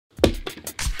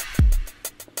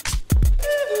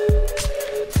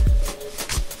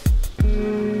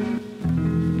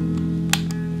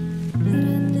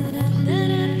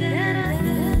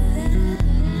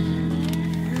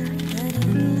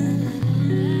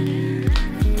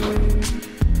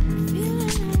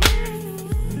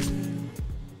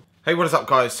Hey, what is up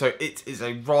guys? So it is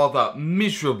a rather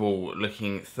miserable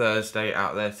looking Thursday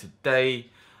out there today.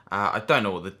 I don't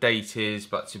know what the date is,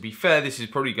 but to be fair, this is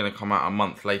probably going to come out a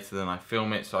month later than I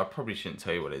film it, so I probably shouldn't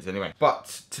tell you what it is anyway.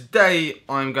 But today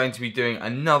I'm going to be doing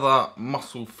another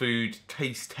Musclefood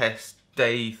taste test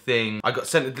day thing. I got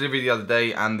sent a delivery the other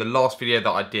day and the last video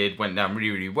that I did went down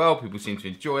really well. People seem to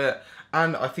enjoy it.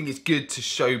 And I think it's good to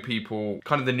show people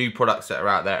kind of the new products that are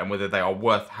out there and whether they are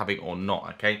worth having or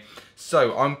not, okay?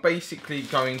 So I'm basically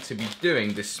going to be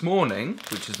doing this morning,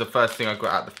 which is the first thing I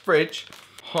got out of the fridge,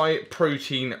 high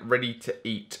protein, ready to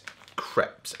eat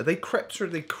crepes. Are they crepes or are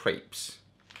they crepes?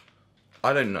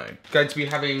 I don't know. Going to be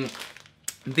having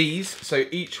these, so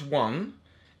each one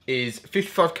is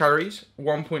 55 calories,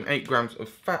 1.8 grams of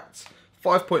fats,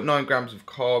 5.9 grams of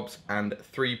carbs and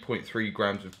 3.3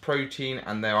 grams of protein,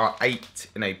 and there are 8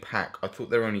 in a pack. I thought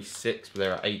there were only 6, but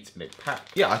there are 8 in a pack.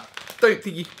 Yeah, I don't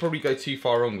think you could probably go too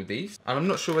far wrong with these, and I'm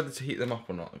not sure whether to heat them up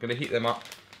or not. I'm going to heat them up.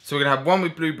 So we're going to have one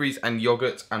with blueberries and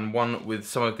yogurt and one with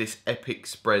some of this Epic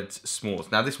Spreads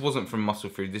s'mores. Now this wasn't from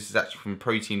Musclefood, this is actually from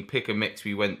Protein Pick and Mix.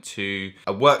 We went to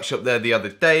a workshop there the other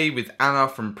day with Anna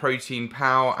from Protein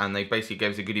Pow, and they basically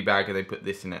gave us a goodie bag and they put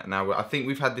this in it. Now I think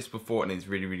we've had this before and it's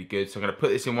really good. So I'm going to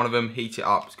put this in one of them, heat it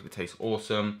up, it's going to taste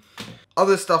awesome.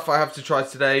 Other stuff I have to try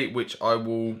today, which I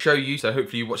will show you, so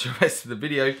hopefully you watch the rest of the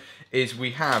video, is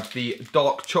we have the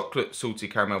dark chocolate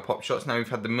salted caramel pop shots. Now we've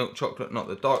had the milk chocolate, not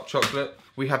the dark chocolate.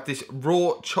 We have this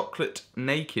raw chocolate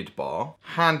naked bar,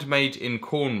 handmade in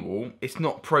Cornwall. It's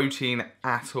not protein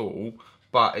at all,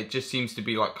 but it just seems to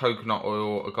be like coconut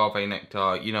oil, agave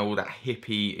nectar, you know, all that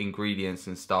hippie ingredients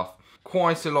and stuff.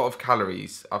 Quite a lot of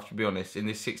calories, I have to be honest, in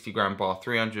this 60 gram bar,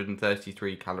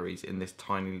 333 calories in this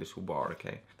tiny little bar,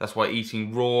 okay? That's why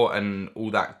eating raw and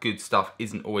all that good stuff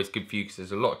isn't always good for you because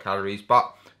there's a lot of calories,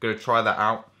 but I'm gonna try that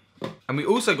out. And we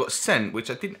also got sent, which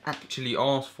I didn't actually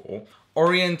ask for,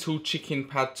 Oriental chicken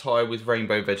pad thai with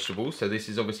rainbow vegetables. So this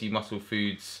is obviously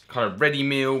Musclefood's kind of ready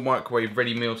meal, microwave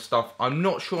ready meal stuff. I'm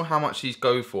not sure how much these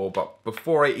go for, but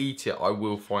before I eat it, I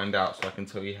will find out so I can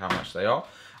tell you how much they are.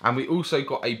 And we also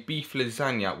got a beef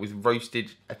lasagna with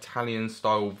roasted Italian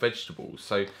style vegetables.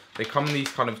 So they come in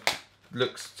these kind of,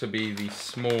 looks to be these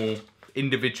small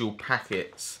individual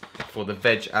packets for the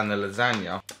veg and the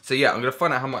lasagna. So yeah, I'm gonna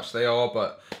find out how much they are,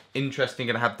 but interesting,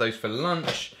 gonna have those for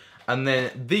lunch. And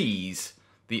then these,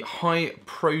 the high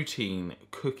protein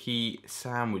cookie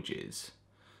sandwiches.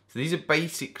 So these are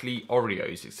basically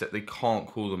Oreos, except they can't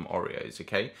call them Oreos,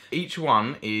 okay? Each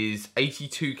one is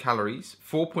 82 calories,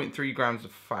 4.3 grams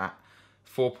of fat,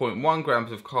 4.1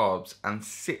 grams of carbs, and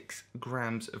 6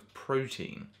 grams of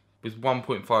protein, with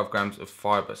 1.5 grams of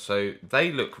fiber. So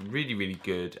they look really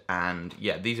good, and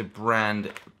yeah, these are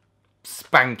brand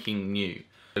spanking new.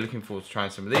 Looking forward to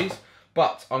trying some of these.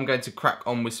 But I'm going to crack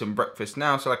on with some breakfast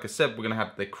now. So like I said, we're going to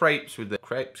have the crepes with the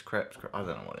crepes, I don't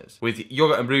know what it is. With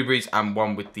yogurt and blueberries, and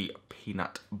one with the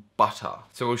peanut butter.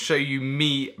 So we'll show you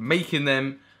me making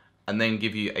them and then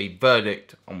give you a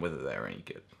verdict on whether they're any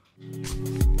good.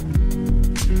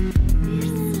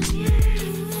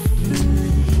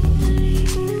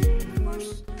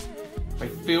 I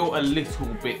feel a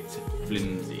little bit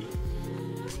flimsy.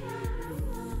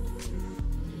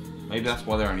 Maybe that's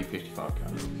why they're only 55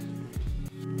 calories.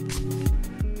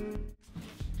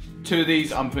 2 of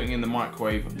these I'm putting in the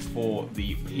microwave for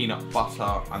the peanut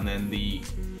butter, and then the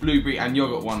blueberry and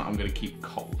yogurt one I'm going to keep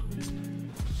cold.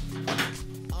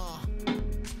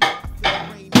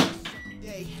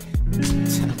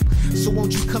 So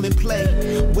won't you come and play?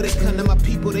 When it come to my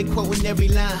people, they quoting every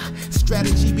line.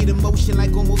 Strategy be the motion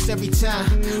like almost every time.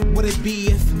 What it be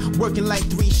if working like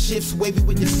 3 shifts, wavy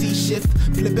with the C shift,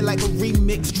 flip it like a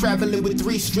remix, traveling with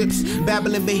 3 strips,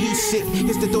 babbling but he's sick.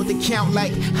 It's the thought that count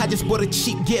like I just bought a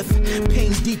cheap gift.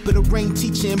 Pain deeper, the brain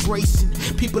teacher embracing.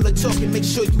 People are talking, make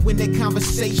sure you in that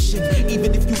conversation.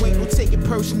 Even if you ain't gonna take it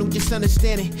personal, just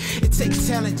understand it. It takes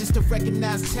talent just to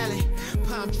recognize talent.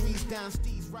 Palm trees down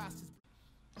Steve's rosters.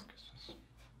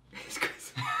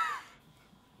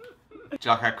 Do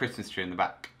you like our Christmas tree in the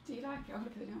back? Do you like it? I'll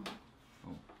put it down.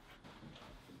 Oh.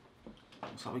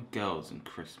 What's up with girls and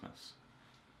Christmas?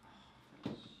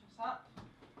 Shut up.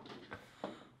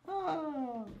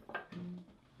 Oh.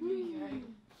 There you go.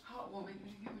 Heartwarming,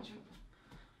 gonna get my jumper.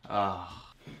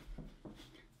 Ah.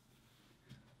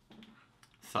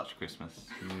 Such Christmas.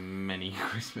 Many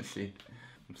Christmassy.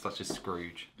 I'm such a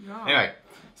Scrooge. Yeah. Anyway,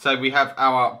 so we have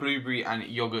our blueberry and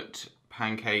yogurt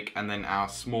pancake, and then our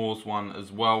s'mores one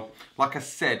as well. Like I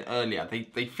said earlier,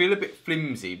 they feel a bit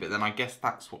flimsy, but then I guess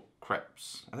that's what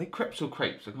crepes. Are they crepes or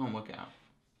crepes? I can't work it out.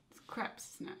 It's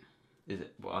crepes, isn't it? Is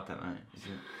it? Well, I don't know. Is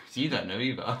it? So you don't know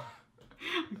either.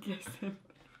 I'm guessing.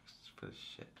 for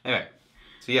shit. Anyway,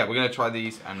 so yeah, we're going to try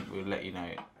these and we'll let you know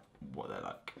what they're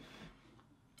like.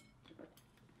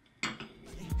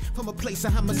 From a place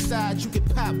of homicide, you get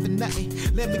pop for nothing.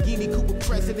 Lamborghini Cooper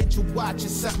presidential watch or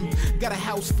something. Got a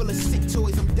house full of sick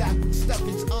toys, I'm docking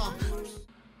stuffings.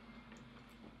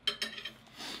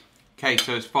 Okay,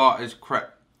 so as far as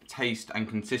crepe taste and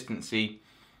consistency,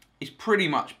 it's pretty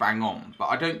much bang on, but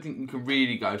I don't think you can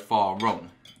really go far wrong.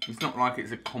 It's not like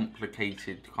it's a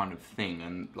complicated kind of thing,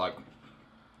 and like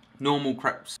normal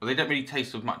crepes, they don't really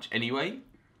taste of much anyway.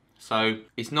 So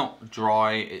it's not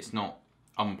dry, it's not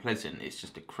unpleasant, it's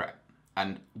just a crepe.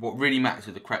 And what really matters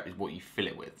with the crepe is what you fill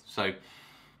it with. So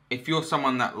if you're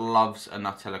someone that loves a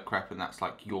Nutella crepe and that's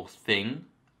like your thing,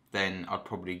 then I'd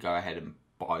probably go ahead and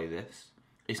buy this.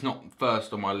 It's not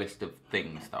first on my list of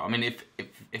things though. I mean,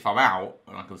 if I'm out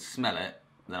and I can smell it,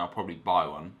 then I'll probably buy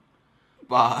one.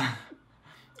 But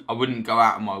I wouldn't go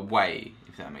out of my way,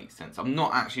 if that makes sense. I'm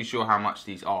not actually sure how much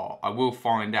these are. I will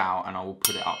find out and I will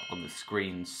put it up on the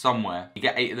screen somewhere. You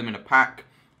get 8 of them in a pack,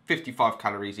 55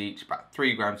 calories each, about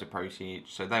 3 grams of protein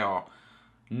each. So they are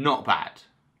not bad.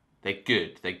 They're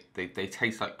good. They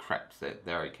taste like crepes.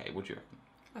 They're okay. What do you reckon?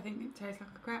 I think it tastes like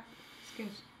a crepe. It's good.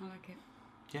 I like it.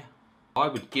 Yeah. I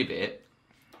would give it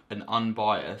an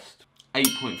unbiased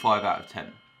 8.5 out of 10.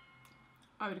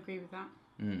 I would agree with that.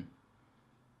 Mm.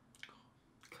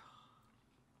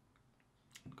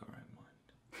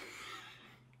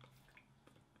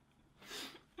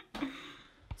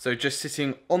 So just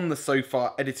sitting on the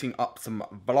sofa editing up some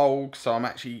vlogs. So I'm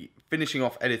actually finishing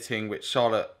off editing, which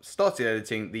Charlotte started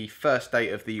editing, the first day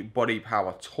of the Body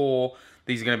Power Tour.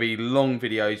 These are going to be long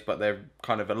videos, but they're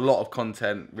kind of a lot of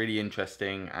content, really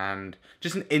interesting, and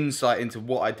just an insight into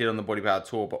what I did on the Body Power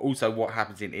Tour, but also what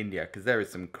happens in India, because there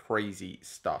is some crazy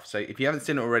stuff. So if you haven't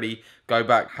seen it already, go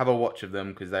back, have a watch of them,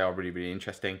 because they are really, really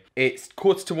interesting. It's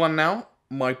 1:45 now.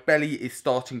 My belly is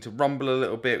starting to rumble a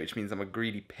little bit, which means I'm a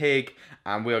greedy pig,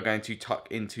 and we are going to tuck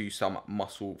into some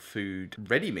Musclefood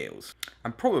ready meals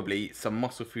and probably some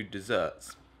Musclefood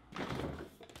desserts.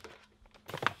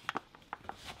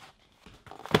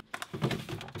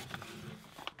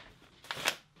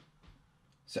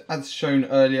 So as shown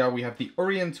earlier, we have the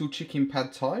Oriental chicken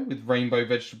pad thai with rainbow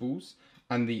vegetables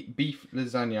and the beef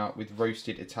lasagna with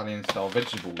roasted Italian style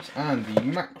vegetables. And the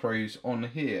macros on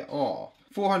here are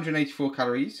 484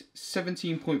 calories,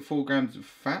 17.4 grams of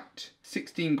fat,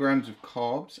 16 grams of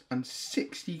carbs, and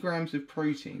 60 grams of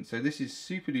protein. So this is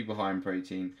super duper high in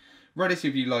protein,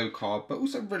 relatively low carb, but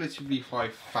also relatively high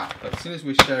fat. But as soon as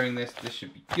we're sharing this, this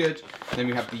should be good. Then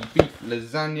we have the beef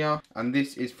lasagna, and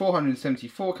this is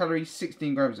 474 calories,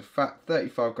 16 grams of fat,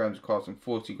 35 grams of carbs, and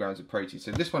 40 grams of protein.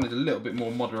 So this one is a little bit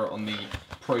more moderate on the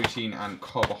protein and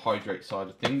carbohydrate side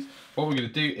of things. What we're going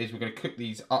to do is we're going to cook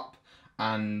these up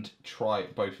and try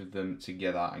both of them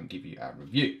together and give you a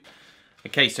review.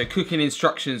 Okay, so cooking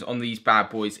instructions on these bad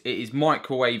boys. It is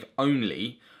microwave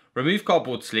only. Remove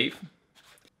cardboard sleeve.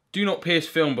 Do not pierce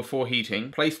film before heating.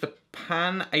 Place the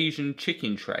pan Asian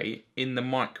chicken tray in the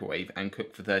microwave and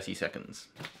cook for 30 seconds.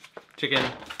 Chicken.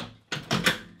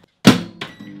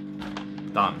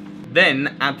 Done.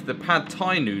 Then add the pad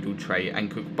thai noodle tray and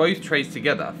cook both trays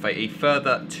together for a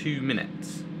further 2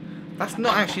 minutes. That's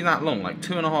not actually that long, like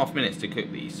 2.5 minutes to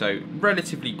cook these, so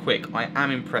relatively quick. I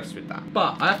am impressed with that.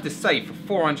 But I have to say, for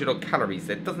 400 odd calories,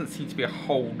 there doesn't seem to be a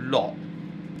whole lot.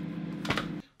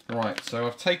 Right, so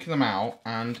I've taken them out,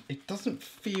 and it doesn't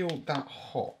feel that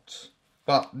hot.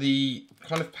 But the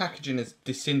kind of packaging is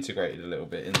disintegrated a little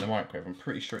bit in the microwave. I'm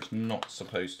pretty sure it's not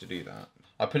supposed to do that.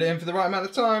 I put it in for the right amount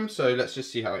of time, so let's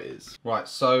just see how it is. Right,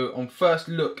 so on first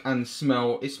look and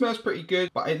smell, it smells pretty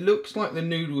good, but it looks like the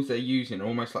noodles they're using are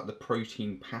almost like the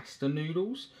protein pasta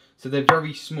noodles. So they're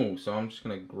very small, so I'm just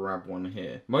gonna grab one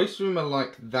here. Most of them are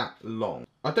like that long.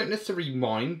 I don't necessarily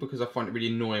mind because I find it really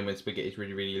annoying when spaghetti is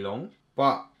really, really long,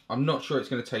 but I'm not sure it's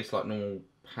gonna taste like normal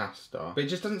pasta. But it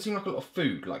just doesn't seem like a lot of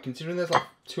food. Like, considering there's like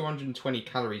 220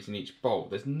 calories in each bowl,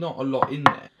 there's not a lot in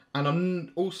there. And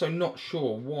I'm also not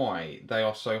sure why they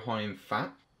are so high in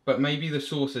fat. But maybe the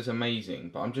sauce is amazing.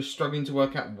 But I'm just struggling to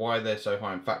work out why they're so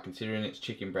high in fat, considering it's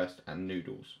chicken breast and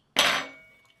noodles.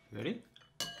 Ready?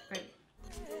 Ready.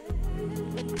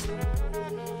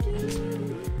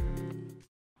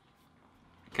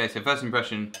 Okay, so first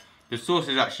impression, the sauce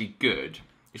is actually good.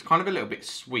 It's kind of a little bit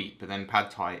sweet, but then pad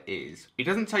thai is. It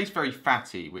doesn't taste very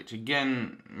fatty, which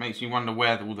again makes me wonder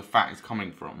where all the fat is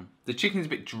coming from. The chicken's a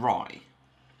bit dry.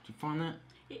 Do you find that?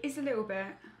 It is a little bit,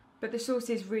 but the sauce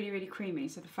is really, really creamy,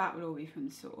 so the fat will all be from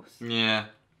the sauce. Yeah,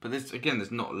 but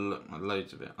there's not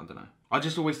loads of it. I don't know. I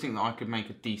just always think that I could make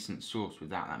a decent sauce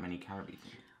without that many calories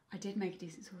in it. I did make a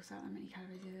decent sauce without that many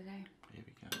calories the other day. Here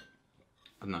we go.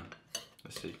 I don't know.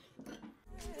 Let's see.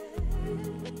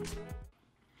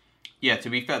 Yeah, to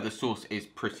be fair, the sauce is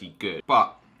pretty good.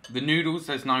 But the noodles,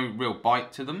 there's no real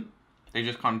bite to them. They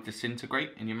just kind of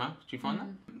disintegrate in your mouth. Do you find that?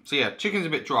 So yeah, chicken's a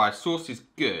bit dry. Sauce is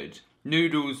good.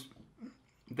 Noodles,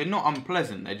 they're not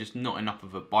unpleasant. They're just not enough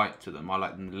of a bite to them. I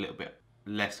like them a little bit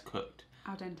less cooked.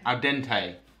 Al dente. Al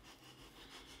dente.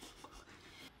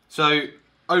 So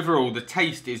overall, the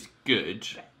taste is good.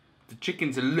 The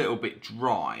chicken's a little bit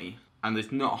dry and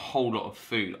there's not a whole lot of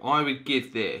food. I would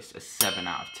give this a 7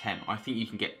 out of 10. I think you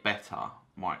can get better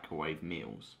microwave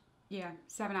meals. Yeah,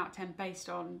 7 out of 10 based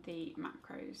on the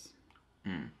macros.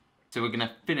 So we're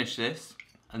gonna finish this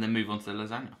and then move on to the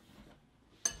lasagna.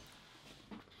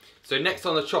 So next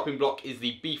on the chopping block is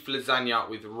the beef lasagna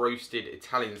with roasted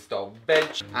Italian style veg.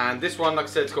 And this one, like I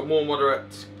said, it's got more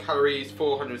moderate calories,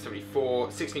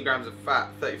 474, 16 grams of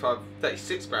fat,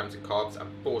 36 grams of carbs and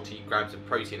 40 grams of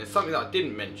protein. And something that I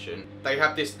didn't mention, they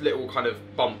have this little kind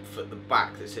of bump at the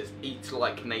back that says eat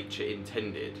like nature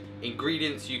intended.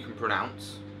 Ingredients you can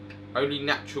pronounce, only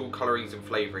natural colorings and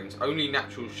flavorings, only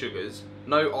natural sugars,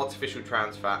 no artificial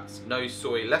trans fats, no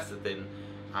soy lecithin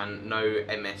and no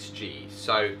MSG.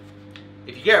 So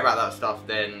if you care about that stuff,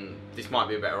 then this might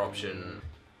be a better option.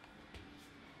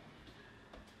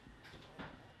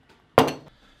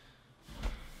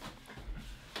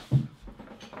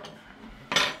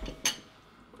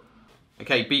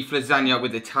 Okay, beef lasagna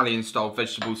with Italian style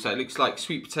vegetables. So it looks like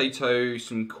sweet potato,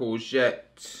 some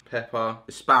courgette, pepper,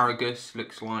 asparagus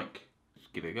looks like.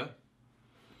 Just give it a go.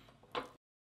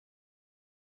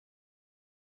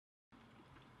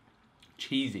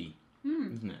 Cheesy,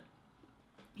 isn't it?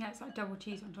 Yeah, it's like double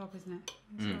cheese on top, isn't it?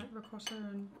 It's like ricotta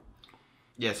and...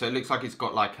 Yeah, so it looks like it's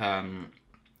got like kind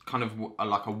of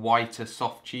like a whiter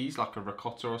soft cheese, like a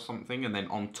ricotta or something, and then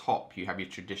on top you have your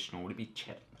traditional, would it be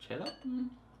cheddar?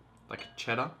 Like a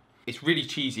cheddar. It's really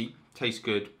cheesy, tastes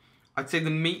good. I'd say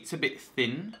the meat's a bit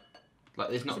thin. Like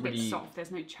there's not really... It's a bit soft,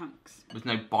 there's no chunks. There's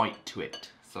no bite to it.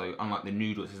 So unlike the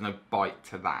noodles, there's no bite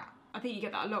to that. I think you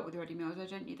get that a lot with ready meals,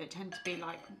 don't you? They tend to be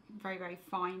like very, very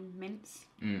fine mince.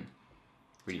 Really.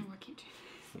 I don't know why I keep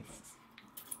doing this.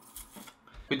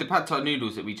 With the pad thai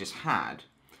noodles that we just had,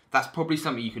 that's probably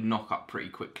something you could knock up pretty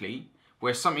quickly.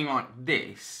 Whereas something like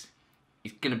this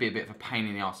is going to be a bit of a pain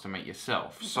in the ass to make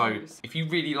yourself. So if you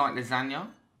really like lasagna,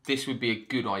 this would be a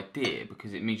good idea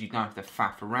because it means you don't have to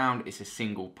faff around. It's a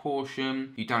single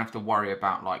portion. You don't have to worry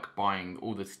about like buying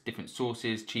all the different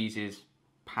sauces, cheeses,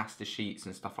 pasta sheets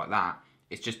and stuff like that.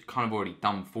 It's just kind of already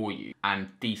done for you, and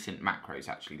decent macros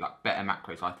actually, like better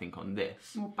macros I think on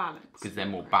this. More balanced. Because they're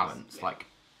more balanced, yeah. Like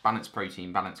balanced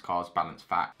protein, balanced carbs, balanced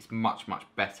fat. It's much, much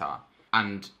better.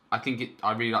 And I think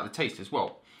I really like the taste as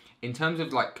well. In terms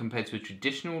of like compared to a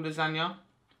traditional lasagna,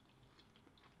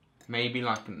 maybe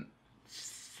like a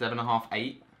 7.5,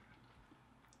 8.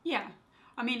 Yeah,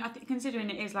 I mean, I think considering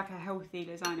it is like a healthy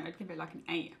lasagna, I'd give it like an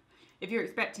 8. If you're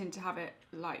expecting to have it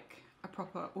like a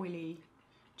proper oily,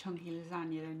 chunky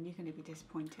lasagna, then you're going to be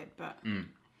disappointed. But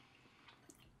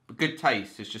good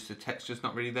taste. It's just the texture's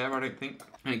not really there, I don't think.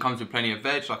 And it comes with plenty of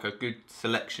veg, like a good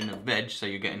selection of veg, so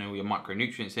you're getting all your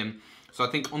micronutrients in. So I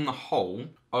think on the whole,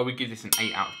 I would give this an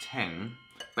 8 out of 10,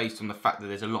 based on the fact that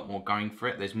there's a lot more going for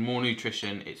it. There's more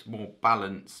nutrition. It's more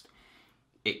balanced.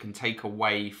 It can take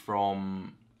away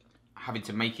from having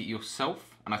to make it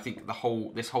yourself. And I think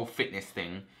this whole fitness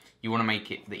thing, you want to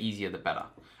make it the easier the better.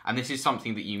 And this is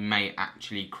something that you may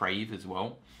actually crave as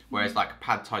well. Whereas like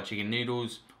pad thai chicken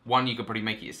noodles, one, you could probably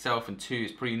make it yourself, and two,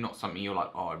 it's probably not something you're like,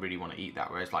 oh, I really want to eat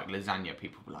that. Whereas like lasagna,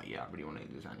 people are like, yeah, I really want to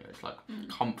eat lasagna. It's like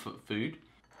comfort food.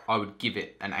 I would give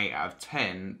it an 8 out of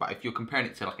 10, but if you're comparing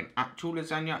it to like an actual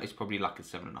lasagna, it's probably like a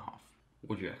 7.5.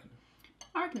 What do you reckon?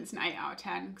 I reckon it's an 8 out of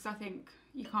 10, because I think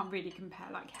you can't really compare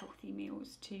like healthy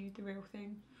meals to the real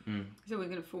thing. It's always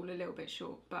going to fall a little bit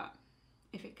short, but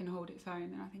if it can hold its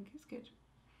own, then I think it's good.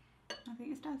 I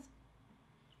think it does.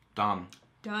 Done.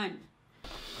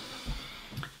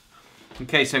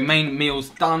 Okay, so main meals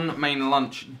done, main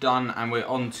lunch done, and we're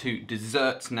on to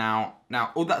desserts now.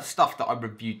 Now, all that stuff that I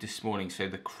reviewed this morning, so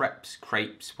the crepes,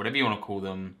 whatever you want to call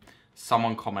them,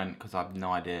 someone comment, because I have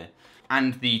no idea,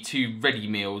 and the 2 ready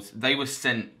meals, they were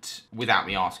sent without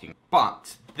me asking.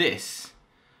 But this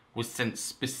was sent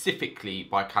specifically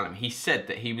by Callum. He said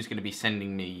that he was going to be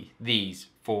sending me these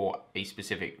for a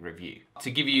specific review.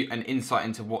 To give you an insight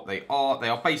into what they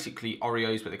are basically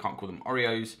Oreos, but they can't call them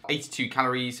Oreos. 82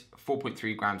 calories,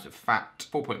 4.3 grams of fat,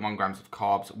 4.1 grams of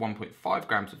carbs, 1.5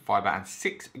 grams of fiber, and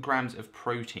 6 grams of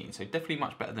protein. So definitely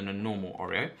much better than a normal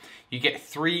Oreo. You get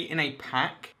 3 in a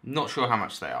pack. Not sure how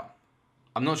much they are.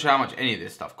 I'm not sure how much any of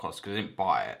this stuff costs because I didn't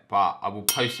buy it, but I will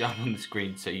post it up on the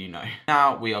screen so you know.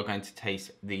 Now we are going to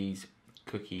taste these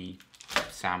cookie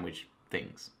sandwich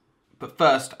things. But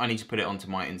first, I need to put it onto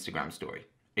my Instagram story.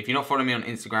 If you're not following me on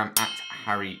Instagram, at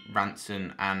Harry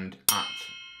Ranson and at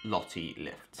Lottie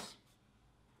Lifts.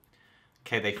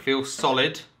 Okay, they feel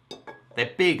solid.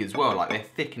 They're big as well, like they're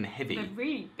thick and heavy. They're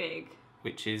really big.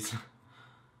 Which is...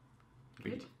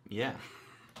 Good. Yeah.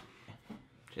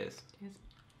 Cheers. Cheers.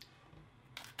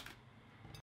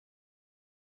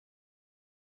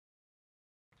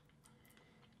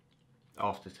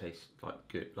 Aftertaste, like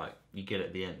good, like you get it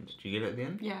at the end. Do you get it at the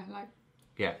end? Yeah, like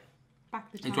Yeah. back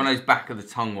of the tongue. It's one of those back of the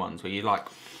tongue ones where you like,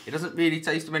 it doesn't really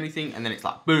taste of anything and then it's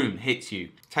like, boom, hits you.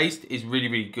 Taste is really,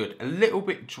 really good. A little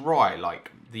bit dry,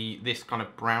 like this kind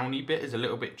of browny bit is a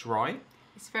little bit dry.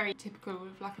 It's very typical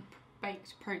of like a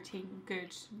baked protein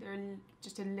good. They're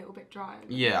just a little bit dry.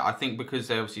 Yeah, I think because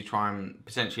they obviously try and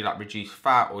potentially like reduce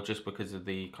fat or just because of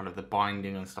the kind of the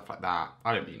binding and stuff like that.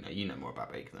 I don't really know, you know more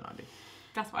about bacon than I do.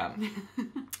 That's why.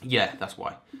 Yeah, that's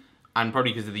why. And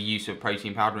probably because of the use of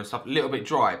protein powder and stuff, a little bit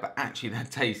dry, but actually their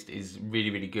taste is really,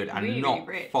 really good and really, not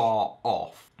really far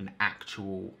off an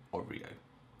actual Oreo.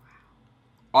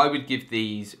 I would give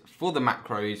these, for the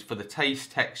macros, for the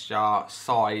taste, texture,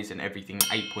 size and everything,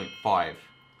 8.5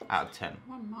 out of 10.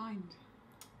 One mind.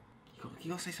 You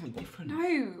gotta say something different.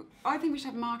 No, I think we should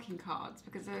have marking cards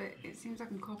because it seems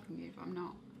like I'm copying you, but I'm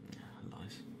not. Yeah,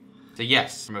 lies. So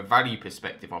yes, from a value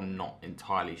perspective, I'm not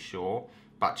entirely sure.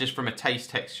 But just from a taste,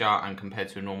 texture, and compared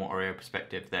to a normal Oreo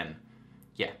perspective, then,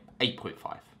 yeah,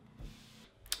 8.5.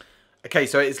 Okay,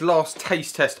 so its last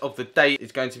taste test of the day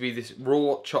is going to be this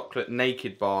raw chocolate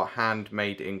naked bar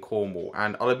handmade in Cornwall.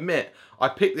 And I'll admit, I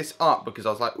picked this up because I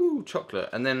was like, ooh, chocolate.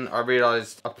 And then I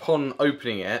realised upon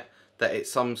opening it that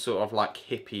it's some sort of like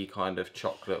hippie kind of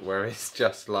chocolate where it's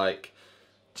just like,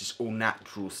 just all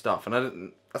natural stuff.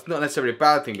 And that's not necessarily a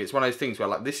bad thing, but it's one of those things where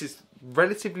like, this is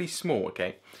relatively small,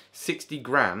 okay? 60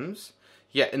 grams,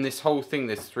 yet in this whole thing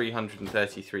there's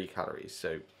 333 calories,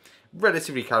 so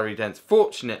relatively calorie dense.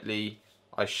 Fortunately,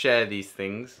 I share these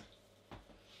things,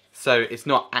 so it's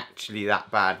not actually that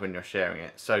bad when you're sharing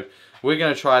it. So we're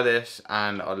going to try this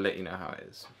and I'll let you know how it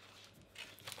is.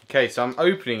 Okay, so I'm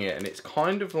opening it and it's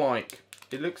kind of like,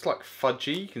 it looks like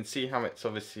fudgy. You can see how it's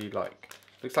obviously like,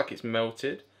 looks like it's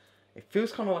melted. It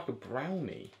feels kind of like a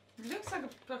brownie. It looks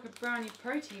like a brownie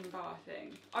protein bar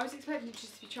thing. I was expecting it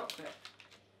just to be chocolate.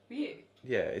 Were you?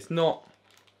 Yeah, it's not.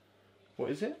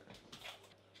 What is it?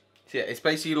 So yeah, it's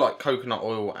basically like coconut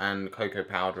oil and cocoa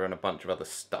powder and a bunch of other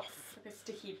stuff. Like a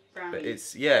sticky brownie. But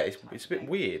it's, yeah, it's a bit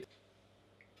weird.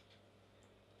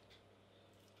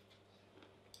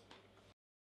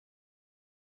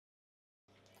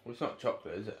 Well, it's not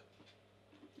chocolate, is it?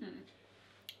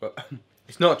 But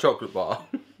it's not a chocolate bar.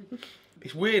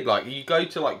 It's weird, like, you go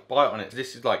to, like, bite on it.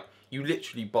 This is, like, you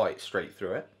literally bite straight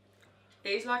through it.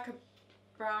 It's like a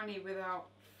brownie without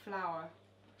flour.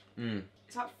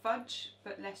 It's like fudge,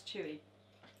 but less chewy.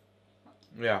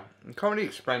 Yeah, I can't really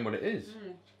explain what it is.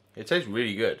 It tastes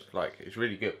really good, like, it's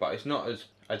really good, but it's not as,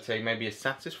 I'd say, maybe as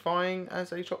satisfying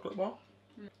as a chocolate bar.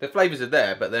 The flavours are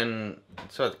there, but then,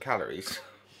 so are the calories.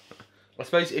 I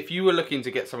suppose if you were looking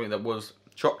to get something that was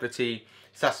chocolatey,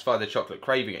 satisfy the chocolate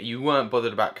craving, you weren't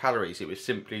bothered about calories. It was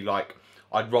simply like,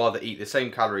 I'd rather eat the same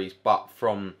calories but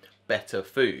from better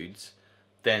foods,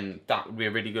 then that would be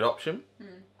a really good option.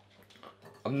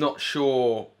 I'm not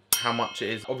sure how much it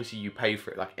is. Obviously you pay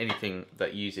for it, like anything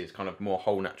that uses kind of more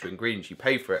whole natural ingredients, you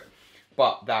pay for it.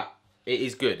 But that, it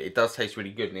is good. It does taste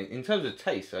really good. And in terms of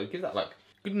taste, I'd give that like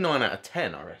a good 9 out of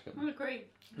 10, I reckon. I agree.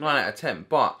 9 out of 10,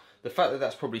 but the fact that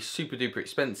that's probably super duper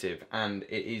expensive and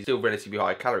it is still relatively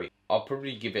high calorie, I'll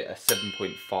probably give it a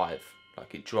 7.5.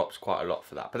 Like, it drops quite a lot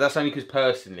for that. But that's only because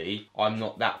personally, I'm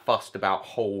not that fussed about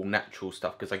whole natural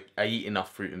stuff because I eat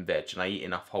enough fruit and veg and I eat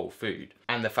enough whole food.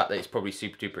 And the fact that it's probably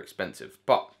super duper expensive.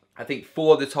 But I think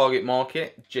for the target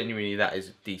market, genuinely that is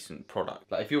a decent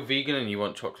product. Like, if you're vegan and you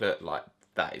want chocolate, like,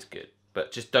 that is good.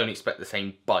 But just don't expect the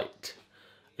same bite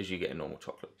as you get in normal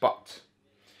chocolate. But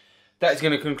that is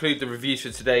going to conclude the reviews for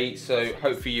today, so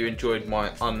hopefully you enjoyed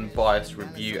my unbiased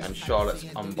review and Charlotte's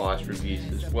unbiased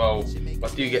reviews as well. I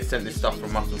do get sent this stuff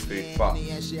from Musclefood, but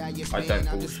I don't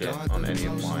bullshit on any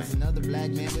of my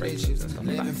ratings and stuff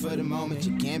like that.